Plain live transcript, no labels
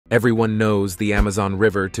Everyone knows the Amazon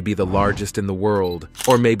River to be the largest in the world,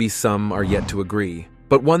 or maybe some are yet to agree.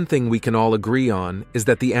 But one thing we can all agree on is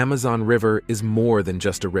that the Amazon River is more than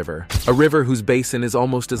just a river whose basin is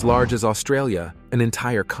almost as large as Australia, an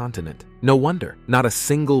entire continent. No wonder, not a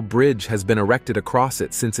single bridge has been erected across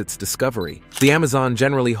it since its discovery. The Amazon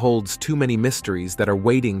generally holds too many mysteries that are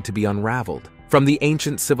waiting to be unraveled. From the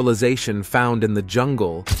ancient civilization found in the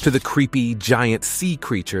jungle to the creepy giant sea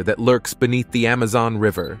creature that lurks beneath the Amazon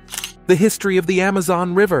River. The history of the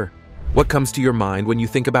Amazon River. What comes to your mind when you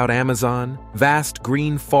think about Amazon? Vast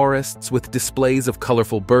green forests with displays of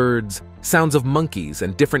colorful birds, sounds of monkeys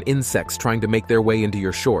and different insects trying to make their way into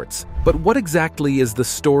your shorts. But what exactly is the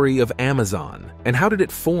story of Amazon, and how did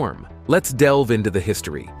it form? Let's delve into the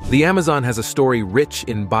history. The Amazon has a story rich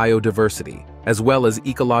in biodiversity, as well as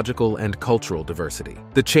ecological and cultural diversity.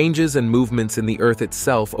 The changes and movements in the Earth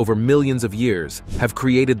itself over millions of years have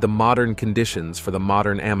created the modern conditions for the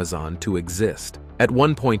modern Amazon to exist. At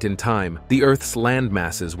one point in time, the Earth's land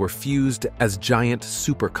masses were fused as giant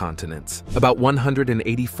supercontinents. About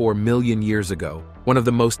 184 million years ago, one of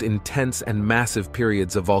the most intense and massive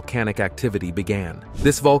periods of volcanic activity began.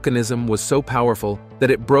 This volcanism was so powerful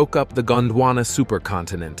that it broke up the Gondwana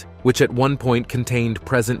supercontinent, which at one point contained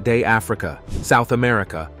present-day Africa, South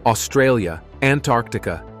America, Australia,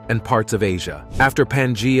 Antarctica, and parts of Asia. After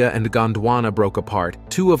Pangaea and Gondwana broke apart,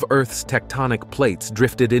 two of Earth's tectonic plates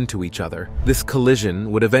drifted into each other. This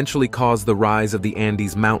collision would eventually cause the rise of the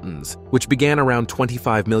Andes Mountains, which began around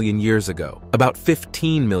 25 million years ago. About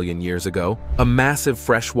 15 million years ago, a massive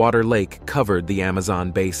freshwater lake covered the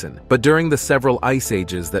Amazon basin. But during the several ice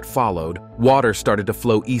ages that followed, water started to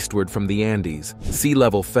flow eastward from the Andes. Sea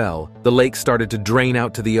level fell, the lake started to drain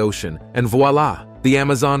out to the ocean, and voila! The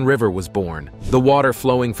Amazon River was born. The water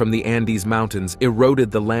flowing from the Andes Mountains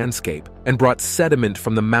eroded the landscape and brought sediment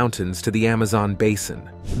from the mountains to the Amazon basin.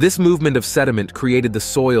 This movement of sediment created the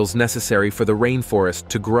soils necessary for the rainforest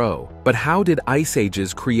to grow. But how did ice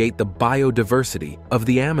ages create the biodiversity of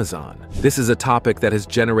the Amazon? This is a topic that has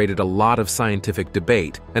generated a lot of scientific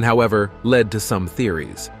debate and, however, led to some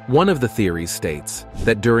theories. One of the theories states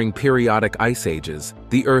that during periodic ice ages,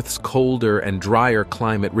 the Earth's colder and drier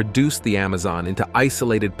climate reduced the Amazon into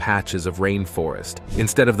isolated patches of rainforest,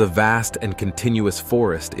 instead of the vast and continuous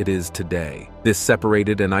forest it is today. This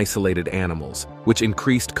separated and isolated animals, which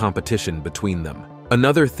increased competition between them.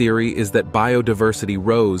 Another theory is that biodiversity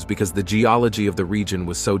rose because the geology of the region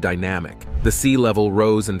was so dynamic. The sea level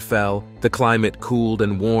rose and fell, the climate cooled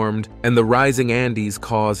and warmed, and the rising Andes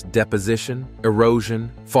caused deposition,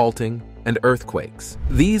 erosion, faulting, and earthquakes.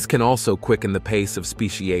 These can also quicken the pace of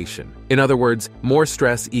speciation. In other words, more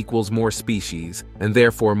stress equals more species, and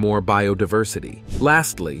therefore more biodiversity.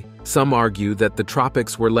 Lastly, some argue that the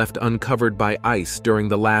tropics were left uncovered by ice during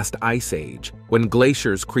the last ice age. When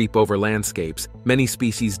glaciers creep over landscapes, many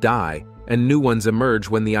species die, and new ones emerge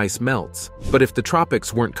when the ice melts. But if the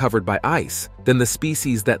tropics weren't covered by ice, then the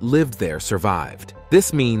species that lived there survived.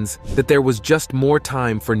 This means that there was just more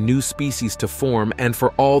time for new species to form and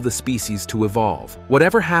for all the species to evolve.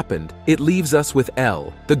 Whatever happened, it leaves us with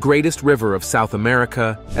the greatest river of South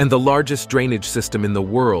America and the largest drainage system in the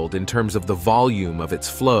world in terms of the volume of its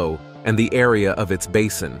flow and the area of its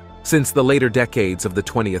basin. Since the later decades of the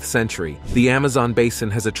 20th century, the Amazon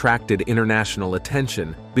basin has attracted international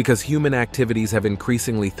attention because human activities have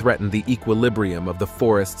increasingly threatened the equilibrium of the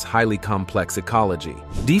forest's highly complex ecology.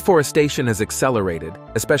 Deforestation has accelerated,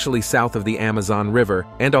 especially south of the Amazon River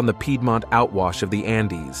and on the Piedmont outwash of the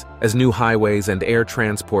Andes, as new highways and air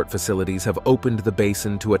transport facilities have opened the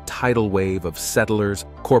basin to a tidal wave of settlers,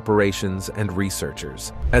 corporations, and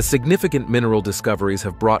researchers. As significant mineral discoveries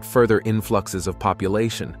have brought further influxes of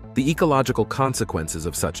population, the ecological consequences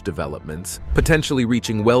of such developments, potentially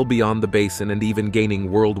reaching well beyond the basin and even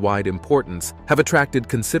gaining worldwide importance, have attracted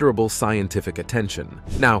considerable scientific attention.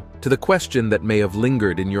 Now, to the question that may have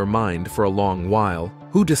lingered in your mind for a long while: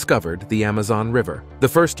 who discovered the Amazon River? The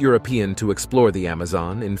first European to explore the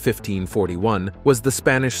Amazon in 1541 was the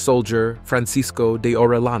Spanish soldier Francisco de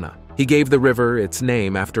Orellana. He gave the river its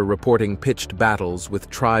name after reporting pitched battles with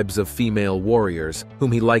tribes of female warriors,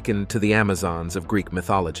 whom he likened to the Amazons of Greek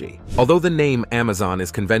mythology. Although the name Amazon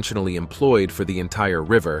is conventionally employed for the entire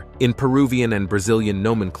river, in Peruvian and Brazilian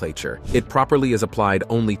nomenclature, it properly is applied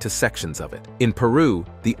only to sections of it. In Peru,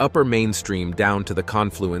 the upper mainstream down to the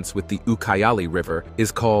confluence with the Ucayali River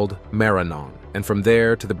is called Maranon. and from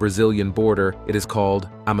there to the Brazilian border, it is called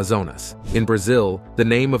Amazonas. In Brazil, the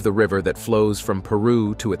name of the river that flows from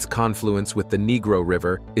Peru to its confluence with the Negro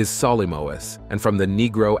River is Solimões, and from the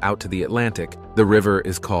Negro out to the Atlantic, the river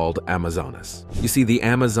is called Amazonas. You see, the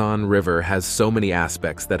Amazon River has so many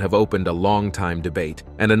aspects that have opened a long-time debate,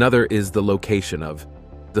 and another is the location of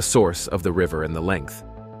the source of the river and the length.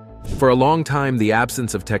 For a long time, the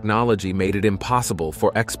absence of technology made it impossible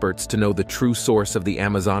for experts to know the true source of the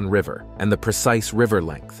Amazon River and the precise river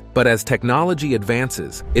length. But as technology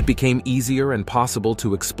advances, it became easier and possible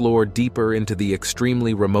to explore deeper into the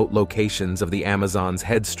extremely remote locations of the Amazon's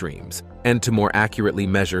headstreams and to more accurately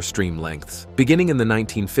measure stream lengths. Beginning in the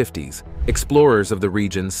 1950s, explorers of the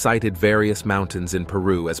region cited various mountains in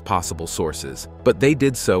Peru as possible sources, but they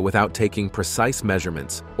did so without taking precise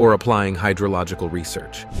measurements or applying hydrological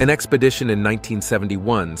research. An expedition in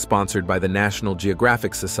 1971, sponsored by the National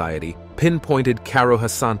Geographic Society, pinpointed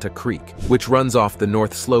Carojasanta Creek, which runs off the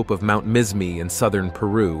north slope of Mount Mismi in southern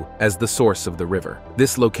Peru, as the source of the river.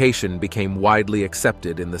 This location became widely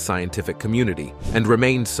accepted in the scientific community and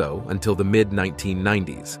remained so until the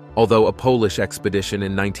mid-1990s, although a Polish expedition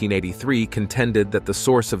in 1983 contended that the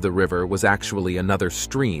source of the river was actually another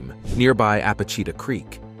stream nearby Apachita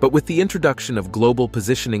Creek. But with the introduction of global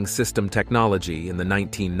positioning system technology in the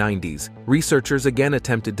 1990s, researchers again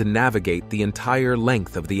attempted to navigate the entire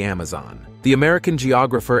length of the Amazon. The American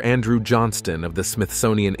geographer Andrew Johnston of the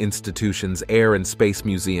Smithsonian Institution's Air and Space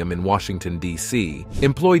Museum in Washington, D.C.,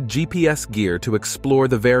 employed GPS gear to explore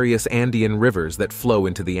the various Andean rivers that flow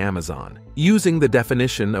into the Amazon, using the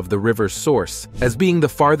definition of the river's source as being the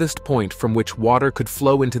farthest point from which water could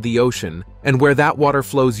flow into the ocean and where that water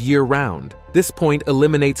flows year-round. This point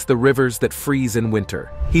eliminates the rivers that freeze in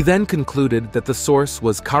winter. He then concluded that the source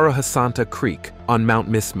was Carojasanta Creek on Mount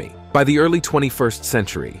Mismi. By the early 21st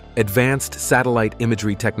century, advanced satellite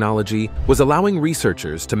imagery technology was allowing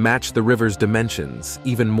researchers to match the river's dimensions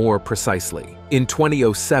even more precisely. In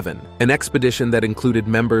 2007, an expedition that included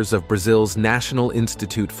members of Brazil's National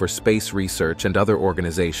Institute for Space Research and other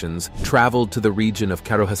organizations traveled to the region of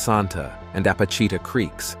Carojasanta and Apachita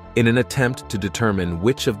Creeks in an attempt to determine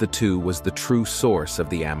which of the two was the true source of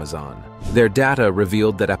the Amazon. Their data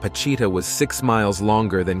revealed that Apachita was 6 miles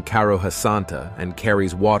longer than Carojasanta and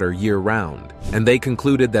carries water year-round, and they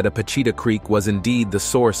concluded that Apachita Creek was indeed the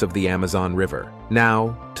source of the Amazon River.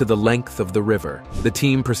 Now, to the length of the river. The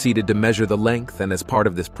team proceeded to measure the length, and as part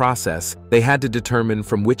of this process, they had to determine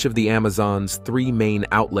from which of the Amazon's 3 main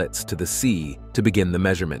outlets to the sea to begin the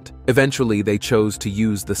measurement. Eventually, they chose to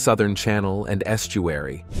use the southern channel and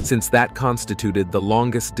estuary, since that constituted the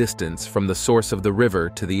longest distance from the source of the river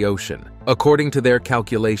to the ocean. According to their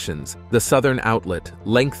calculations, the southern outlet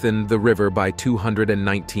lengthened the river by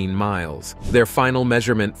 219 miles. Their final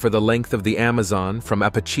measurement for the length of the Amazon from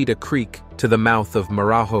Apachita Creek to the mouth of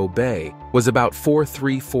Marajo Bay was about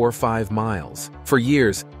 4,345 miles. For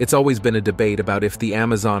years, it's always been a debate about if the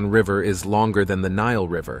Amazon River is longer than the Nile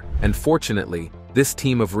River, and fortunately, this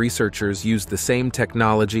team of researchers used the same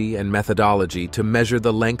technology and methodology to measure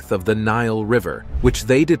the length of the Nile River, which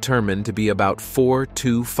they determined to be about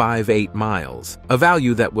 4,258 miles, a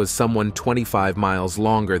value that was somewhat 25 miles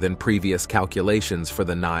longer than previous calculations for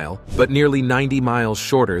the Nile, but nearly 90 miles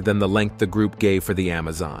shorter than the length the group gave for the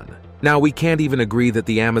Amazon. Now, we can't even agree that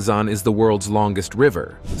the Amazon is the world's longest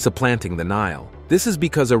river, supplanting the Nile. This is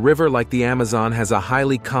because a river like the Amazon has a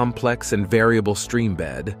highly complex and variable stream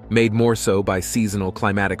bed, made more so by seasonal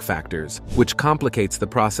climatic factors, which complicates the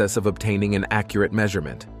process of obtaining an accurate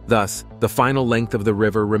measurement. Thus, the final length of the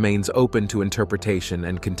river remains open to interpretation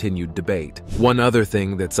and continued debate. One other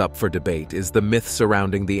thing that's up for debate is the myth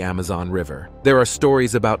surrounding the Amazon River. There are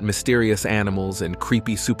stories about mysterious animals and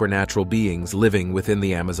creepy supernatural beings living within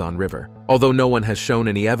the Amazon River. Although no one has shown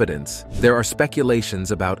any evidence, there are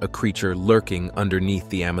speculations about a creature lurking underneath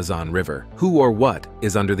the Amazon River. Who or what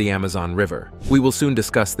is under the Amazon River? We will soon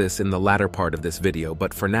discuss this in the latter part of this video,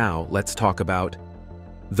 but for now, let's talk about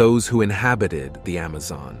those who inhabited the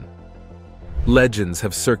Amazon. Legends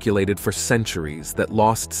have circulated for centuries that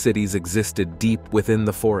lost cities existed deep within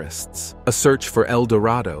the forests. A search for El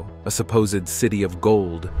Dorado, a supposed city of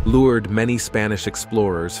gold, lured many Spanish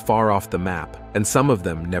explorers far off the map, and some of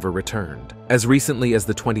them never returned. As recently as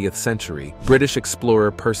the 20th century, British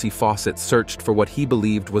explorer Percy Fawcett searched for what he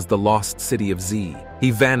believed was the lost city of Z.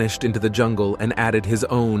 He vanished into the jungle and added his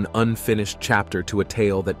own unfinished chapter to a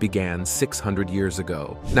tale that began 600 years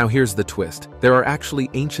ago. Now here's the twist. There are actually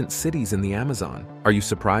ancient cities in the Amazon. Are you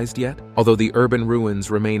surprised yet? Although the urban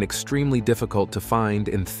ruins remain extremely difficult to find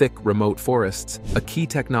in thick, remote forests, a key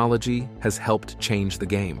technology technology has helped change the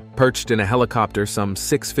game. Perched in a helicopter some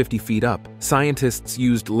 650 feet up, scientists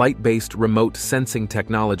used light-based remote sensing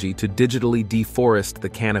technology to digitally deforest the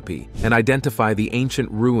canopy and identify the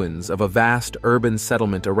ancient ruins of a vast urban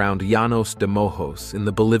settlement around Llanos de Mojos in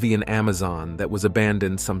the Bolivian Amazon that was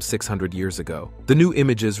abandoned some 600 years ago. The new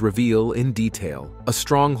images reveal, in detail, a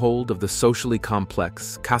stronghold of the socially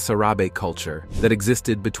complex Casarabe culture that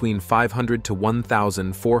existed between 500 to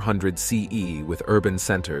 1400 CE, with urban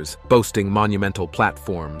centers boasting monumental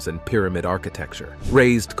platforms and pyramid architecture.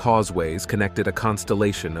 Raised causeways connected a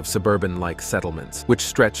constellation of suburban-like settlements, which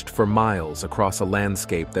stretched for miles across a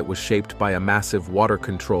landscape that was shaped by a massive water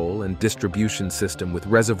control and distribution system with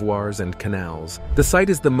reservoirs and canals. The site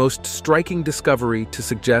is the most striking discovery to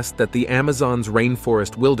suggest that the Amazon's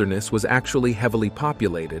rainforest wilderness was actually heavily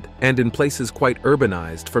populated, and in places quite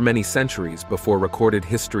urbanized for many centuries before recorded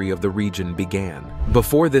history of the region began.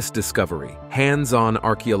 Before this discovery, hands-on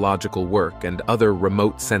archaeological work and other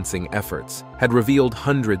remote sensing efforts had revealed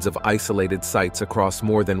hundreds of isolated sites across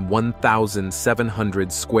more than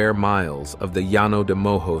 1,700 square miles of the Llano de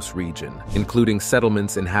Mojos region, including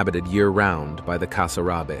settlements inhabited year-round by the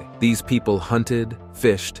Casarabe. These people hunted,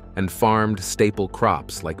 fished, and farmed staple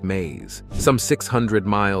crops like maize. Some 600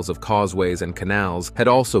 miles of causeways and canals had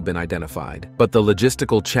also been identified, but the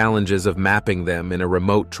logistical challenges of mapping them in a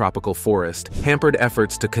remote tropical forest hampered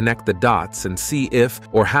efforts to connect the dots and see if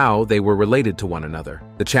or how they were related to one another.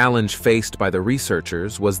 The challenge faced by the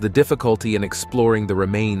researchers was the difficulty in exploring the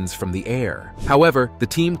remains from the air. However, the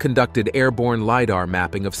team conducted airborne LiDAR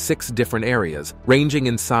mapping of 6 different areas, ranging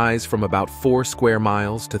in size from about 4 square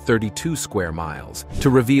miles to 32 square miles, to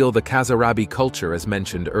reveal the Casarabe culture as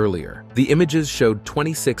mentioned earlier. The images showed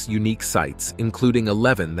 26 unique sites, including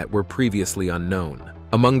 11 that were previously unknown.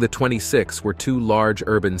 Among the 26 were 2 large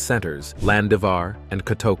urban centers, Landivar and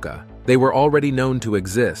Cotoca. They were already known to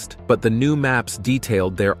exist, but the new maps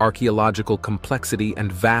detailed their archaeological complexity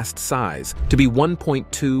and vast size to be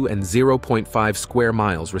 1.2 and 0.5 square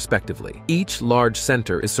miles respectively. Each large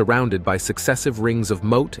center is surrounded by successive rings of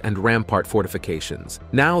moat and rampart fortifications.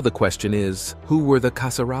 Now the question is, who were the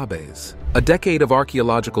Casarabes? A decade of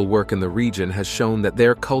archaeological work in the region has shown that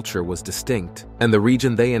their culture was distinct, and the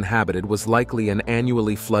region they inhabited was likely an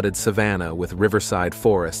annually flooded savanna with riverside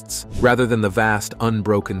forests, rather than the vast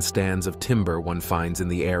unbroken stands of timber one finds in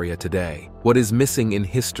the area today. What is missing in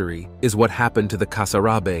history is what happened to the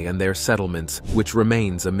Casarabe and their settlements, which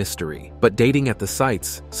remains a mystery. But dating at the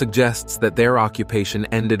sites suggests that their occupation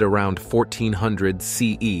ended around 1400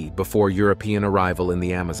 CE before European arrival in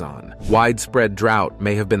the Amazon. Widespread drought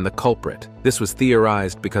may have been the culprit. This was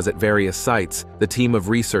theorized because at various sites, the team of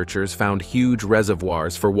researchers found huge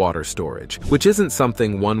reservoirs for water storage, which isn't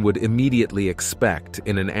something one would immediately expect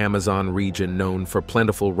in an Amazon region known for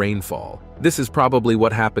plentiful rainfall. This is probably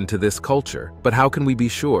what happened to this culture, but how can we be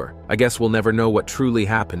sure? I guess we'll never know what truly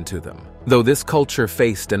happened to them. Though this culture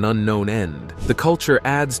faced an unknown end, the culture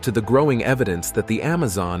adds to the growing evidence that the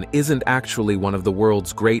Amazon isn't actually one of the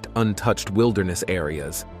world's great untouched wilderness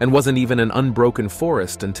areas, and wasn't even an unbroken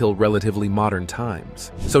forest until relatively modern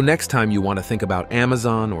times. So next time you want to think about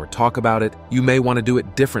Amazon or talk about it, you may want to do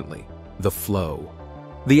it differently: the flow.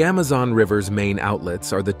 The Amazon River's main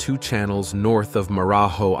outlets are the 2 channels north of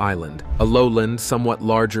Marajo Island, a lowland somewhat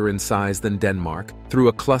larger in size than Denmark, through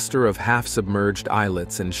a cluster of half-submerged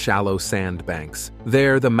islets and shallow sandbanks.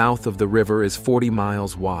 There, the mouth of the river is 40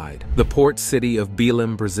 miles wide. The port city of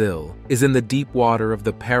Belém, Brazil, is in the deep water of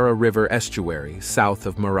the Para River estuary south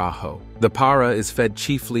of Marajo. The Para is fed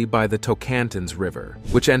chiefly by the Tocantins River,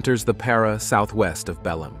 which enters the Para southwest of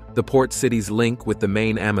Belém. The port city's link with the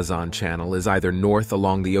main Amazon channel is either north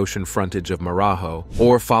along the ocean frontage of Marajo,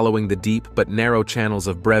 or following the deep but narrow channels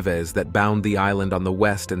of Breves that bound the island on the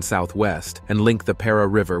west and southwest and link the Para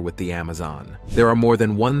River with the Amazon. There are more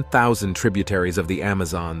than 1,000 tributaries of the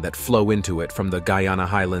Amazon that flow into it from the Guyana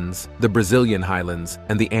Highlands, the Brazilian Highlands,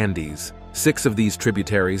 and the Andes. 6 of these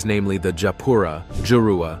tributaries, namely the Japura,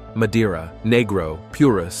 Jurua, Madeira, Negro,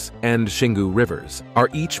 Purus, and Xingu rivers, are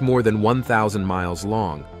each more than 1,000 miles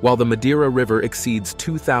long, while the Madeira River exceeds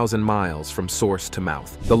 2,000 miles from source to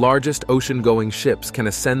mouth. The largest ocean-going ships can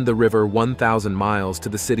ascend the river 1,000 miles to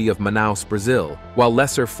the city of Manaus, Brazil, while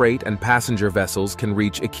lesser freight and passenger vessels can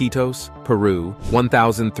reach Iquitos, Peru,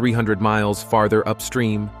 1,300 miles farther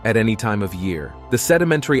upstream at any time of year. The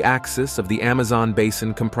sedimentary axis of the Amazon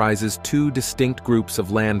basin comprises two distinct groups of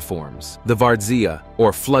landforms: the Várzea,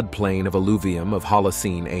 or floodplain of alluvium of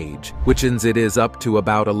Holocene age, which it is up to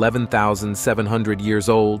about 11,700 years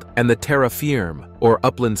old, and the terra firme, or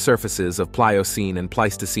upland surfaces of Pliocene and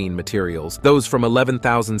Pleistocene materials, those from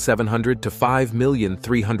 11,700 to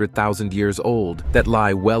 5,300,000 years old, that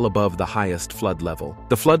lie well above the highest flood level.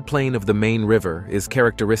 The floodplain of the main river is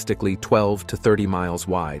characteristically 12 to 30 miles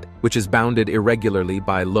wide, which is bounded irregularly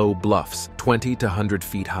by low bluffs, 20 to 100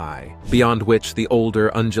 feet high, beyond which the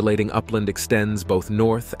older undulating upland extends both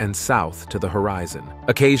north and south to the horizon.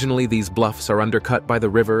 Occasionally, these bluffs are undercut by the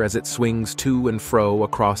river as it swings to and fro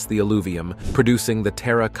across the alluvium, producing the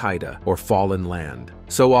terra caída, or fallen land,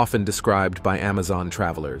 so often described by Amazon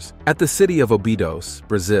travelers. At the city of Óbidos,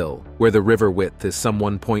 Brazil, where the river width is some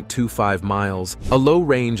 1.25 miles, a low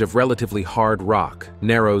range of relatively hard rock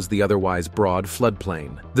narrows the otherwise broad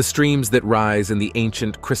floodplain. The streams that rise in the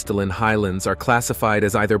ancient crystalline highlands are classified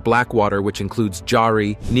as either blackwater, which includes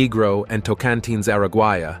Jari, Negro, and Tocantins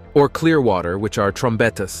Araguaia, or clearwater, which are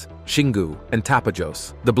Trombetas, Xingu, and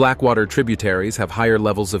Tapajós. The blackwater tributaries have higher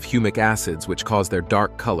levels of humic acids, which cause their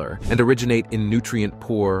dark color, and originate in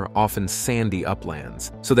nutrient-poor, often sandy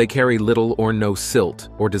uplands, so they carry little or no silt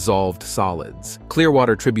or dissolved solids.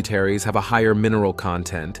 Clearwater tributaries have a higher mineral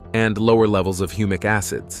content and lower levels of humic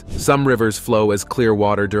acids. Some rivers flow as clear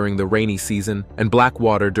water during the rainy season and black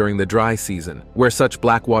water during the dry season. Where such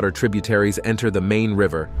blackwater tributaries enter the main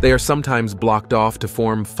river, they are sometimes blocked off to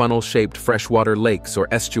form funnel-shaped freshwater lakes or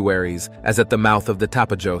estuaries, as at the mouth of the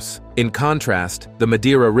Tapajós. In contrast, the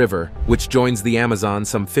Madeira River, which joins the Amazon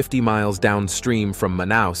some 50 miles downstream from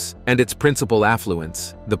Manaus, and its principal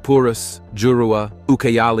affluents, the Purus, Juruá,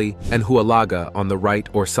 Ucayali, and Hualaga on the right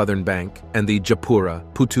or southern bank, and the Japura,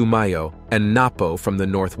 Putumayo, and Napo from the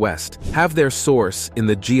northwest, have their source in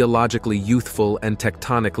the geologically youthful and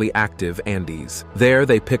tectonically active Andes. There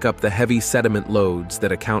they pick up the heavy sediment loads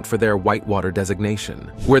that account for their whitewater designation.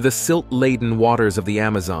 Where the silt-laden waters of the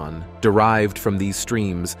Amazon, derived from these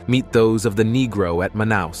streams, meet those of the Negro at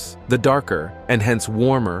Manaus, the darker, and hence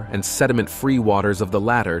warmer and sediment-free waters of the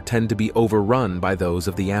latter tend to be overrun by those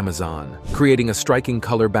of the Amazon, creating a striking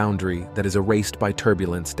color boundary that is erased by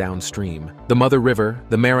turbulence downstream. The mother river,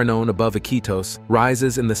 the Marañón above Iquitos,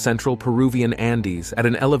 rises in the central Peruvian Andes at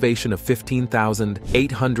an elevation of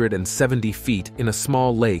 15,870 feet in a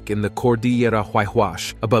small lake in the Cordillera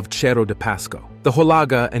Huayhuash above Cerro de Pasco. The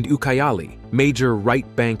Hualaga and Ucayali, major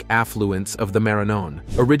right bank affluents of the Marañón,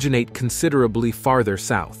 originate considerably farther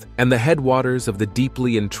south, and the headwaters of the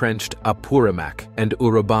deeply entrenched Apurimac and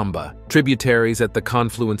Urubamba, tributaries at the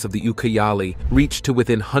confluence of the Ucayali, reach to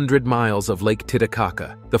within 100 miles of Lake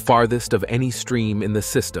Titicaca, the farthest of any stream in the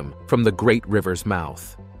system from the great river's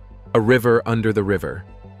mouth. A river under the river.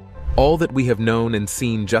 All that we have known and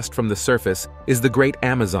seen just from the surface is the great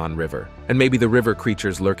Amazon River, and maybe the river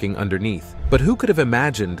creatures lurking underneath. But who could have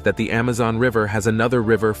imagined that the Amazon River has another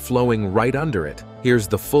river flowing right under it? Here's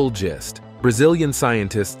the full gist. Brazilian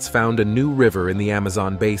scientists found a new river in the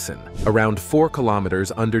Amazon basin, around 4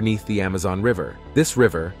 kilometers underneath the Amazon River. This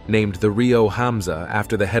river, named the Rio Hamza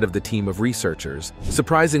after the head of the team of researchers,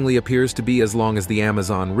 surprisingly appears to be as long as the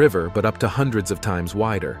Amazon River but up to hundreds of times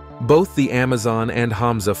wider. Both the Amazon and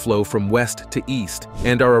Hamza flow from west to east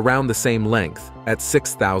and are around the same length, at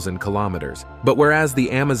 6,000 kilometers. But whereas the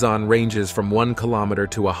Amazon ranges from 1 kilometer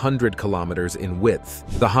to 100 kilometers in width,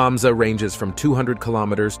 the Hamza ranges from 200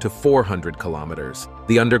 kilometers to 400 kilometers.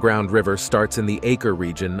 The underground river starts in the Acre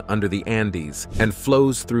region under the Andes and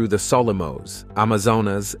flows through the Solimões,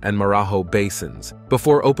 Amazonas, and Marajo basins,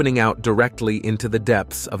 before opening out directly into the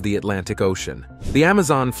depths of the Atlantic Ocean. The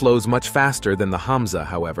Amazon flows much faster than the Hamza,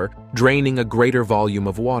 however, draining a greater volume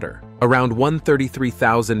of water. Around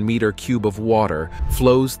 133,000 meter cube of water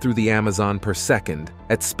flows through the Amazon per second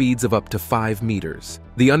at speeds of up to 5 meters.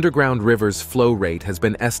 The underground river's flow rate has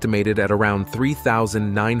been estimated at around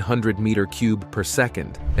 3,900 meter cube per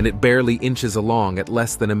second, and it barely inches along at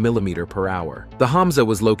less than a millimeter per hour. The Hamza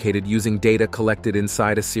was located using data collected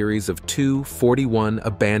inside a series of 241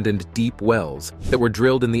 abandoned deep wells that were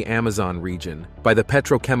drilled in the Amazon region by the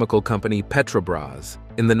petrochemical company Petrobras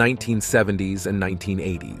in the 1970s and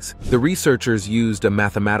 1980s. The researchers used a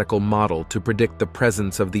mathematical model to predict the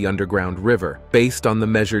presence of the underground river based on the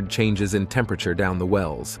measured changes in temperature down the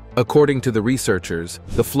wells. According to the researchers,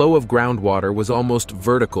 the flow of groundwater was almost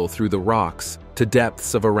vertical through the rocks to to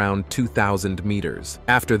depths of around 2,000 meters.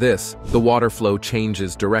 After this, the water flow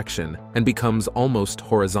changes direction and becomes almost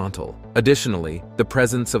horizontal. Additionally, the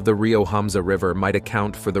presence of the Rio Hamza River might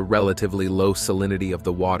account for the relatively low salinity of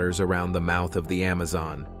the waters around the mouth of the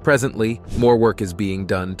Amazon. Presently, more work is being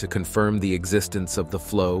done to confirm the existence of the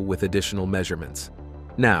flow with additional measurements.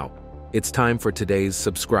 Now, it's time for today's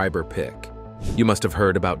subscriber pick. You must have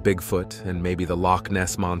heard about Bigfoot and maybe the Loch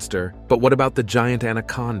Ness Monster, but what about the giant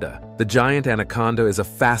anaconda? The giant anaconda is a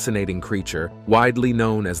fascinating creature, widely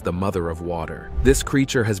known as the mother of water. This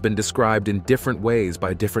creature has been described in different ways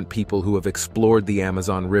by different people who have explored the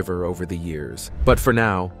Amazon River over the years. But for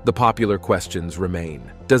now, the popular questions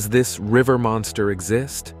remain. Does this river monster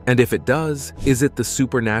exist? And if it does, is it the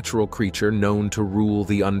supernatural creature known to rule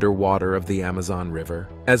the underwater of the Amazon River?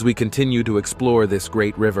 As we continue to explore this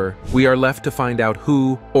great river, we are left to find out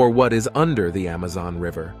who or what is under the Amazon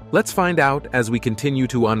River. Let's find out as we continue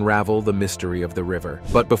to unravel the mystery of the river.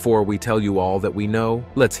 But before we tell you all that we know,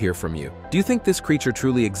 let's hear from you. Do you think this creature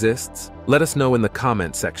truly exists? Let us know in the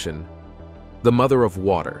comment section. The mother of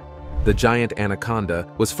water. The giant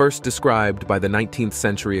anaconda was first described by the 19th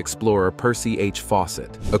century explorer Percy H.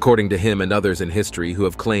 Fawcett. According to him and others in history who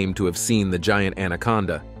have claimed to have seen the giant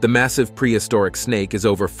anaconda, the massive prehistoric snake is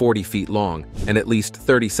over 40 feet long and at least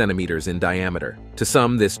 30 centimeters in diameter. To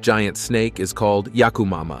some, this giant snake is called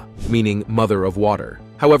Yakumama, meaning mother of water.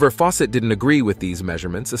 However, Fawcett didn't agree with these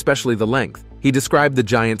measurements, especially the length. He described the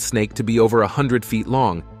giant snake to be over 100 feet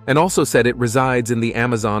long and also said it resides in the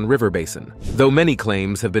Amazon River basin. Though many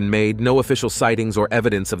claims have been made, no official sightings or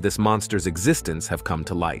evidence of this monster's existence have come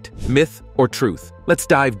to light. Myth or truth? Let's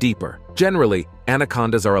dive deeper. Generally,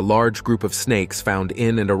 anacondas are a large group of snakes found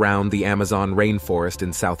in and around the Amazon rainforest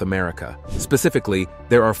in South America. Specifically,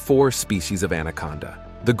 there are 4 species of anaconda: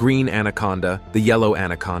 the green anaconda, the yellow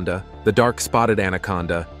anaconda, the dark-spotted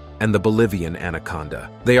anaconda, and the Bolivian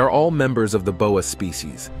anaconda. They are all members of the boa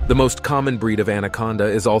species. The most common breed of anaconda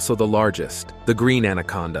is also the largest, the green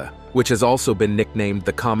anaconda, which has also been nicknamed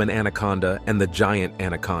the common anaconda and the giant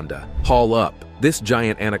anaconda. Haul up! This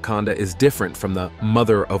giant anaconda is different from the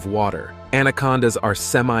mother of water. Anacondas are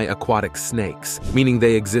semi-aquatic snakes, meaning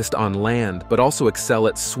they exist on land but also excel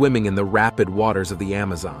at swimming in the rapid waters of the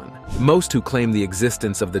Amazon. Most who claim the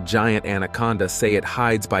existence of the giant anaconda say it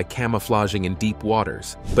hides by camouflaging in deep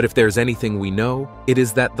waters. But if there's anything we know, it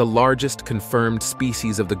is that the largest confirmed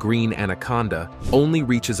species of the green anaconda only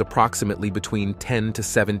reaches approximately between 10 to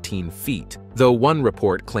 17 feet, though one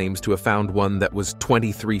report claims to have found one that was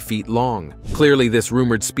 23 feet long. Clearly, this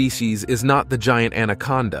rumored species is not the giant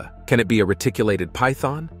anaconda. Can it be a reticulated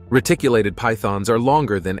python? Reticulated pythons are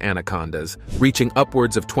longer than anacondas, reaching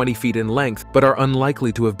upwards of 20 feet in length, but are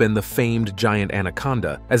unlikely to have been the famed giant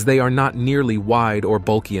anaconda, as they are not nearly wide or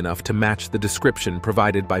bulky enough to match the description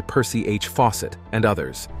provided by Percy H. Fawcett and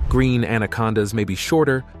others. Green anacondas may be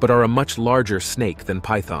shorter, but are a much larger snake than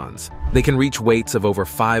pythons. They can reach weights of over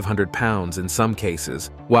 500 pounds in some cases,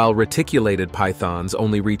 while reticulated pythons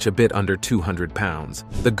only reach a bit under 200 pounds.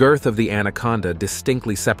 The girth of the anaconda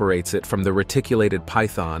distinctly separates it from the reticulated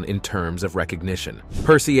python in terms of recognition.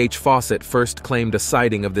 Percy H. Fawcett first claimed a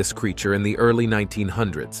sighting of this creature in the early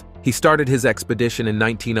 1900s. He started his expedition in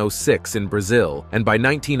 1906 in Brazil, and by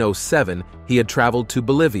 1907 he had traveled to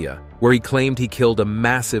Bolivia, where he claimed he killed a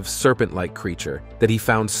massive serpent-like creature that he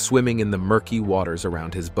found swimming in the murky waters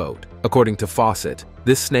around his boat. According to Fawcett,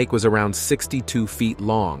 this snake was around 62 feet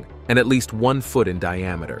long and at least 1 foot in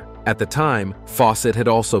diameter. At the time, Fawcett had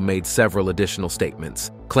also made several additional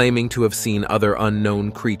statements, claiming to have seen other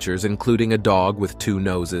unknown creatures, including a dog with 2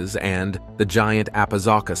 noses and the giant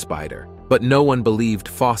Apazaka spider. But no one believed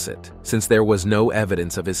Fawcett, since there was no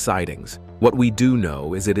evidence of his sightings. What we do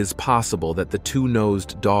know is it is possible that the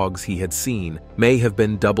 2-nosed dogs he had seen may have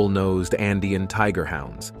been double-nosed Andean tiger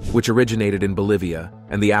hounds, which originated in Bolivia,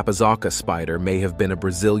 and the Apazaka spider may have been a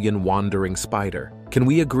Brazilian wandering spider. Can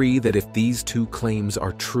we agree that if these 2 claims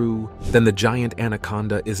are true, then the giant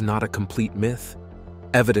anaconda is not a complete myth?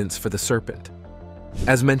 Evidence for the serpent.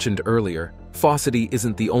 As mentioned earlier, Fawcett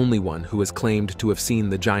isn't the only one who has claimed to have seen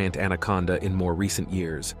the giant anaconda in more recent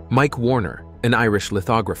years. Mike Warner, an Irish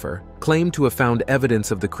lithographer, claimed to have found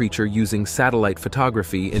evidence of the creature using satellite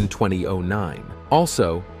photography in 2009.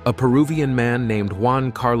 Also, a Peruvian man named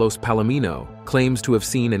Juan Carlos Palomino claims to have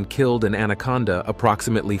seen and killed an anaconda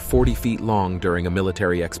approximately 40 feet long during a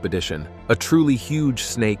military expedition, a truly huge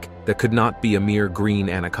snake that could not be a mere green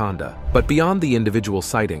anaconda. But beyond the individual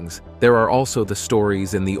sightings, there are also the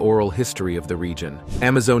stories in the oral history of the region.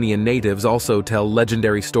 Amazonian natives also tell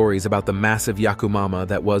legendary stories about the massive Yakumama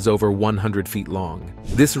that was over 100 feet long.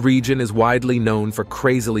 This region region is widely known for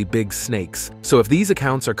crazily big snakes, so if these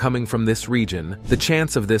accounts are coming from this region, the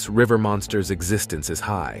chance of this river monster's existence is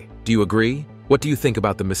high. Do you agree? What do you think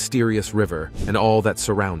about the mysterious river and all that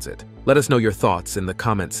surrounds it? Let us know your thoughts in the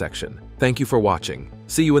comment section. Thank you for watching.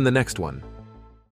 See you in the next one.